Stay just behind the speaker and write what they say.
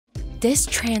This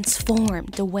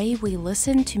transformed the way we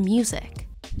listen to music,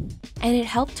 and it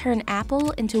helped turn Apple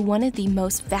into one of the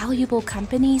most valuable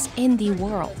companies in the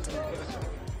world.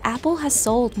 Apple has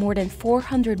sold more than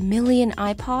 400 million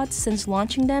iPods since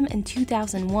launching them in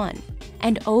 2001,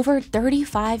 and over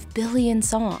 35 billion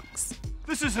songs.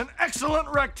 This is an excellent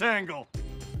rectangle!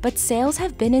 But sales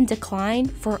have been in decline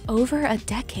for over a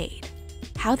decade.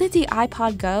 How did the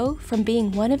iPod go from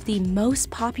being one of the most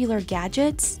popular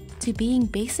gadgets to being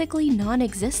basically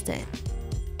non-existent?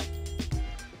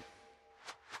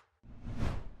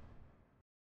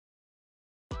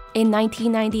 In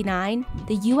 1999,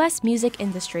 the US music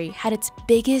industry had its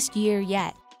biggest year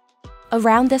yet.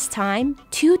 Around this time,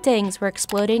 two things were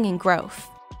exploding in growth.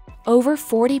 Over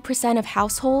 40% of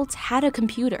households had a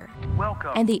computer,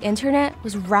 and the internet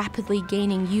was rapidly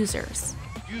gaining users.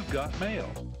 You've got mail.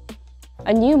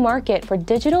 A new market for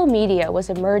digital media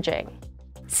was emerging.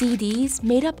 CDs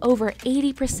made up over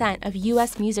 80% of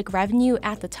US music revenue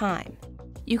at the time.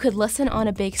 You could listen on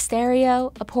a big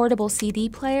stereo, a portable CD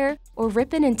player, or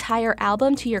rip an entire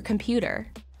album to your computer.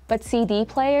 But CD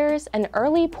players and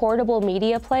early portable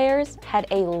media players had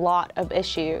a lot of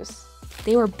issues.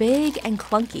 They were big and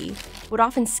clunky, would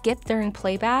often skip during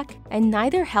playback, and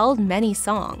neither held many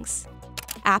songs.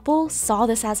 Apple saw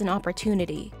this as an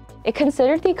opportunity. It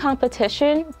considered the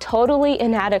competition totally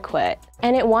inadequate,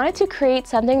 and it wanted to create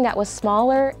something that was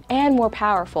smaller and more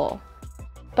powerful.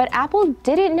 But Apple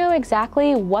didn't know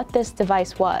exactly what this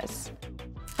device was.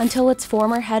 Until its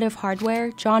former head of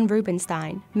hardware, John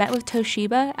Rubinstein, met with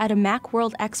Toshiba at a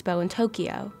Macworld Expo in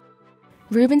Tokyo.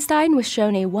 Rubinstein was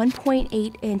shown a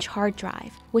 1.8-inch hard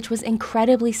drive, which was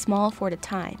incredibly small for the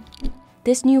time.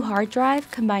 This new hard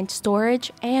drive combined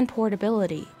storage and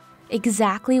portability,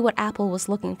 exactly what Apple was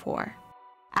looking for.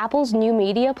 Apple's new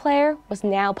media player was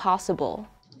now possible.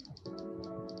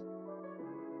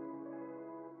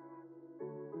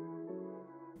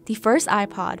 The first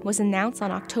iPod was announced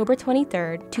on October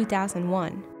 23,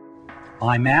 2001.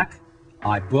 iMac,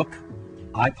 iBook,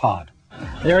 iPod.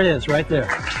 There it is, right there.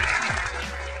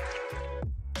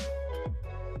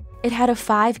 It had a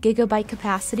 5 GB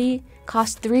capacity,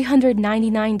 cost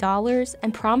 $399,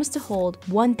 and promised to hold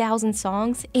 1,000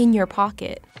 songs in your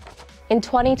pocket. In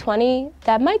 2020,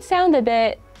 that might sound a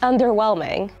bit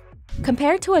underwhelming.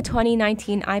 Compared to a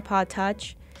 2019 iPod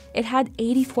Touch, it had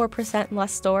 84%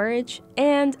 less storage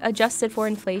and, adjusted for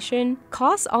inflation,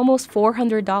 cost almost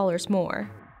 $400 more.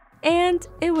 And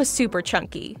it was super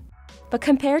chunky. But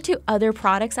compared to other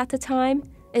products at the time,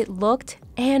 it looked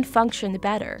and functioned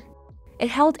better. It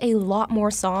held a lot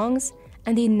more songs,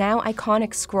 and the now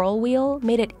iconic scroll wheel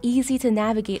made it easy to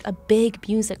navigate a big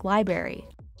music library.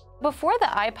 Before the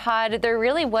iPod, there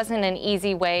really wasn't an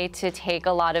easy way to take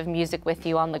a lot of music with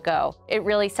you on the go. It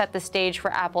really set the stage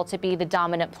for Apple to be the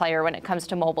dominant player when it comes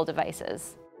to mobile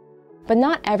devices. But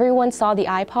not everyone saw the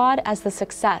iPod as the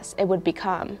success it would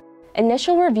become.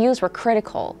 Initial reviews were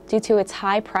critical due to its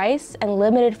high price and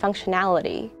limited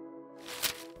functionality.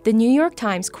 The New York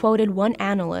Times quoted one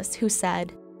analyst who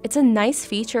said, "It's a nice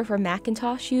feature for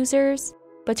Macintosh users,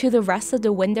 but to the rest of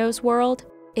the Windows world,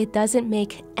 it doesn't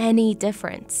make any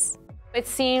difference." It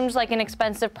seemed like an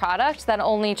expensive product that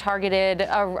only targeted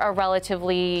a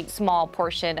relatively small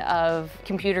portion of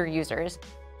computer users.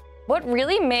 What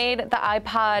really made the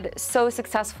iPod so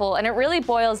successful, and it really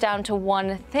boils down to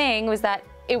one thing, was that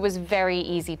it was very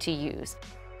easy to use.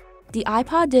 The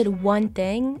iPod did one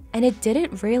thing, and it did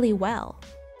it really well.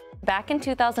 Back in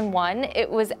 2001, it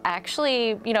was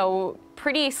actually,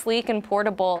 pretty sleek and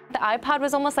portable. The iPod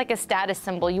was almost like a status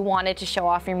symbol. You wanted to show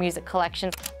off your music collection.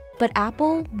 But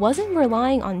Apple wasn't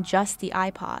relying on just the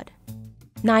iPod.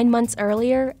 9 months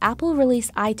earlier, Apple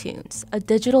released iTunes, a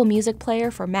digital music player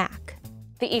for Mac.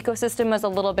 The ecosystem was a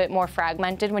little bit more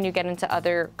fragmented when you get into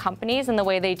other companies and the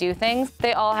way they do things.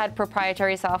 They all had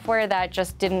proprietary software that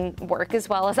just didn't work as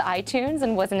well as iTunes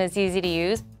and wasn't as easy to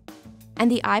use. And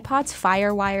the iPod's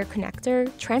FireWire connector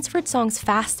transferred songs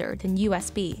faster than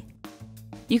USB.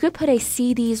 You could put a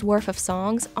CD's worth of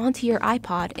songs onto your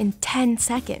iPod in 10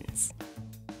 seconds.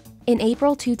 In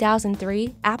April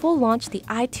 2003, Apple launched the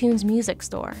iTunes Music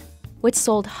Store, which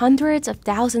sold hundreds of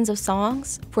thousands of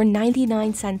songs for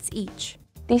 99 cents each.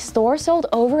 The store sold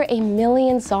over 1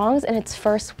 million songs in its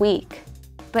first week.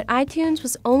 But iTunes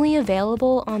was only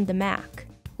available on the Mac,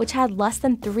 which had less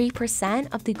than 3%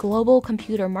 of the global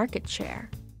computer market share.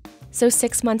 So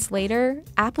 6 months later,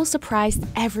 Apple surprised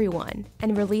everyone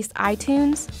and released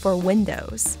iTunes for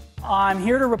Windows. I'm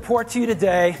here to report to you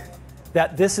today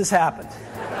that this has happened.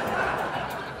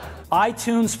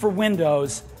 iTunes for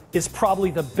Windows is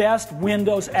probably the best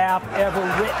Windows app ever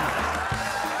written.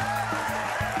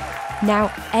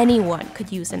 Now anyone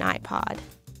could use an iPod.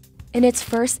 In its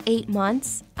first 8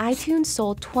 months, iTunes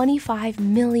sold 25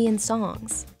 million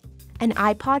songs, and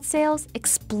iPod sales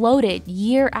exploded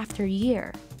year after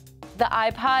year. The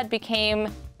iPod became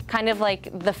kind of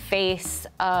like the face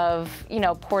of,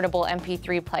 portable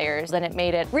MP3 players, and it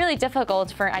made it really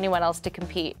difficult for anyone else to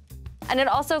compete. And it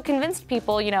also convinced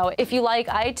people, if you like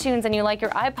iTunes and you like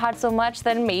your iPod so much,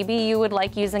 then maybe you would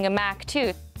like using a Mac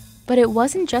too. But it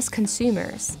wasn't just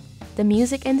consumers. The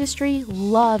music industry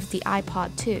loved the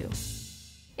iPod too.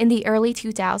 In the early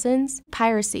 2000s,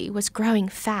 piracy was growing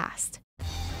fast.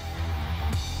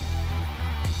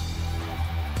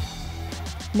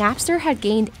 Napster had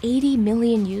gained 80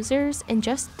 million users in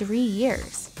just 3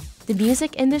 years. The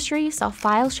music industry saw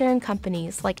file-sharing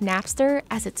companies like Napster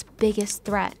as its biggest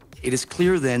threat. It is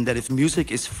clear then that if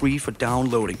music is free for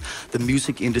downloading, the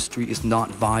music industry is not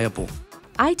viable.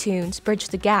 iTunes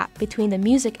bridged the gap between the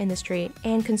music industry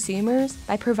and consumers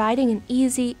by providing an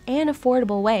easy and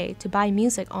affordable way to buy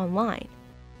music online.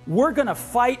 We're going to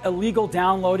fight illegal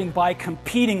downloading by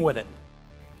competing with it.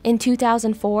 In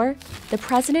 2004, the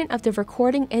president of the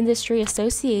Recording Industry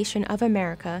Association of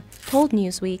America told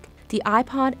Newsweek the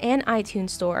iPod and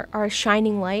iTunes Store are a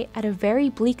shining light at a very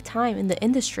bleak time in the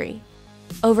industry.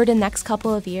 Over the next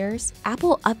couple of years,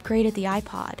 Apple upgraded the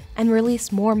iPod and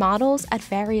released more models at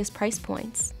various price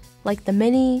points, like the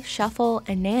Mini, Shuffle,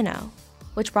 and Nano,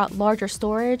 which brought larger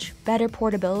storage, better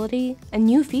portability, and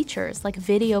new features like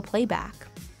video playback.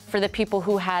 For the people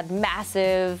who had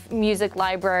massive music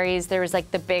libraries, there was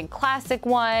like the big classic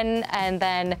one, and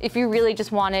then if you really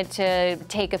just wanted to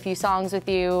take a few songs with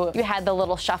you, you had the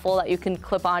little shuffle that you can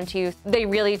clip onto. They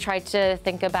really tried to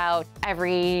think about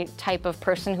every type of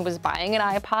person who was buying an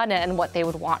iPod and what they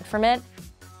would want from it.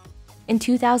 In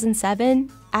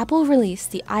 2007, Apple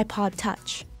released the iPod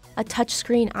Touch, a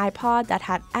touchscreen iPod that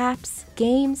had apps,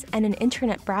 games, and an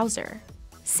internet browser.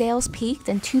 Sales peaked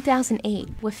in 2008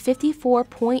 with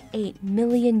 54.8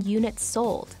 million units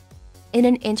sold. In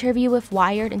an interview with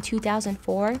Wired in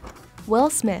 2004, Will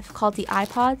Smith called the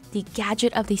iPod the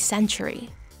gadget of the century.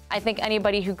 I think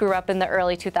anybody who grew up in the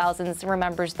early 2000s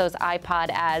remembers those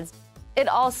iPod ads. It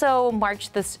also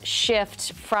marked this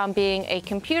shift from being a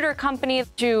computer company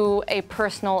to a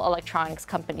personal electronics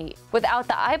company. Without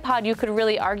the iPod, you could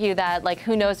really argue that,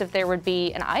 who knows if there would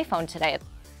be an iPhone today.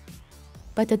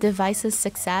 But the device's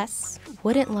success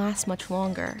wouldn't last much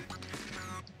longer.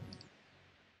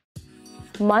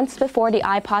 Months before the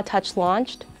iPod Touch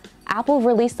launched, Apple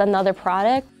released another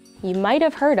product you might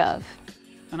have heard of.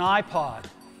 An iPod,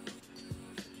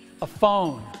 a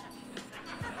phone,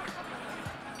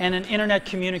 and an internet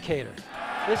communicator.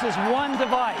 This is one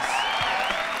device,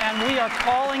 and we are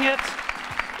calling it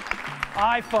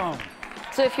iPhone.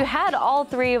 So if you had all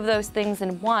three of those things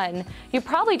in one, you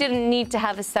probably didn't need to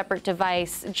have a separate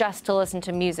device just to listen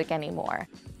to music anymore.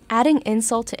 Adding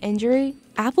insult to injury,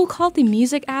 Apple called the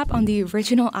music app on the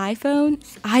original iPhone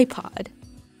iPod.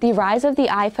 The rise of the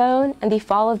iPhone and the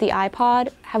fall of the iPod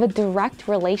have a direct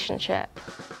relationship.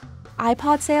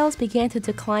 iPod sales began to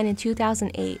decline in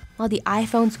 2008, while the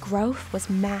iPhone's growth was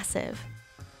massive.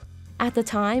 At the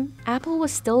time, Apple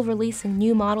was still releasing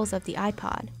new models of the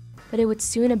iPod, but it would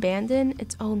soon abandon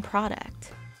its own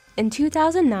product. In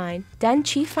 2009, then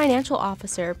Chief Financial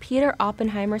Officer Peter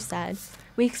Oppenheimer said,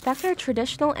 "We expect our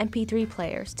traditional MP3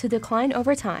 players to decline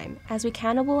over time as we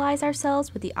cannibalize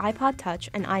ourselves with the iPod Touch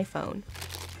and iPhone."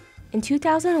 In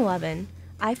 2011,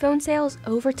 iPhone sales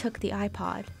overtook the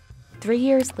iPod. 3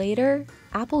 years later,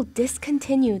 Apple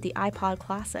discontinued the iPod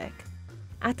Classic.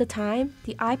 At the time,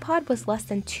 the iPod was less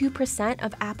than 2%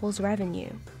 of Apple's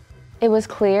revenue. It was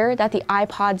clear that the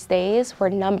iPod's days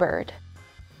were numbered.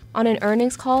 On an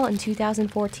earnings call in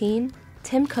 2014,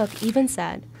 Tim Cook even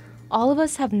said, "All of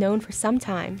us have known for some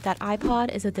time that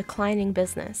iPod is a declining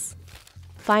business."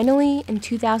 Finally, in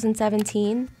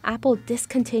 2017, Apple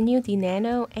discontinued the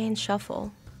Nano and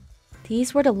Shuffle.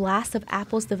 These were the last of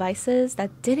Apple's devices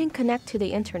that didn't connect to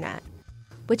the internet,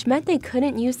 which meant they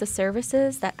couldn't use the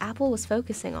services that Apple was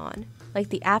focusing on, like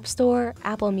the App Store,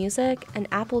 Apple Music, and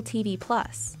Apple TV+.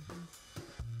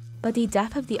 But the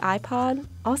death of the iPod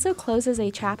also closes a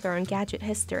chapter on gadget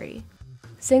history.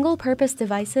 Single-purpose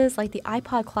devices like the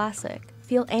iPod Classic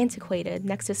feel antiquated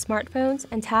next to smartphones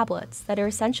and tablets that are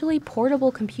essentially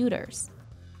portable computers.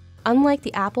 Unlike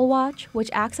the Apple Watch, which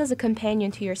acts as a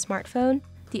companion to your smartphone,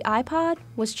 the iPod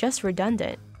was just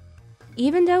redundant.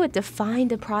 Even though it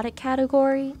defined a product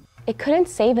category, it couldn't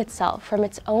save itself from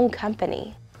its own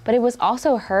company, but it was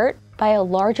also hurt by a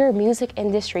larger music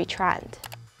industry trend.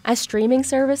 As streaming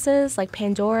services like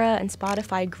Pandora and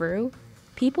Spotify grew,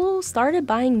 people started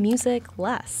buying music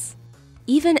less.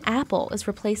 Even Apple is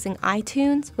replacing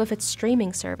iTunes with its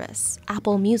streaming service,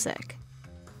 Apple Music.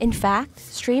 In fact,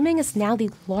 streaming is now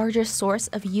the largest source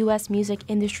of US music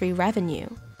industry revenue.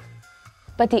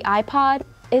 But the iPod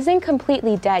isn't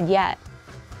completely dead yet.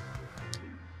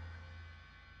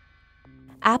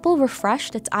 Apple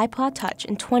refreshed its iPod Touch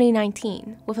in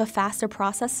 2019 with a faster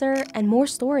processor and more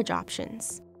storage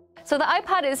options. So the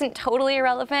iPod isn't totally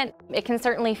irrelevant. It can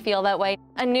certainly feel that way.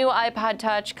 A new iPod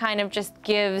Touch kind of just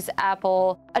gives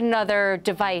Apple another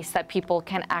device that people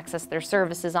can access their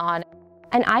services on.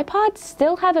 And iPods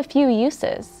still have a few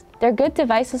uses. They're good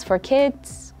devices for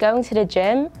kids, going to the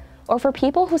gym, or for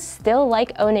people who still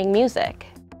like owning music.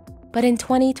 But in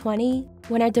 2020,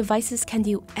 when our devices can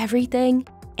do everything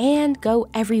and go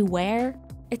everywhere,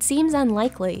 it seems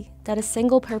unlikely that a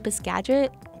single-purpose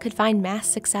gadget could find mass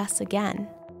success again.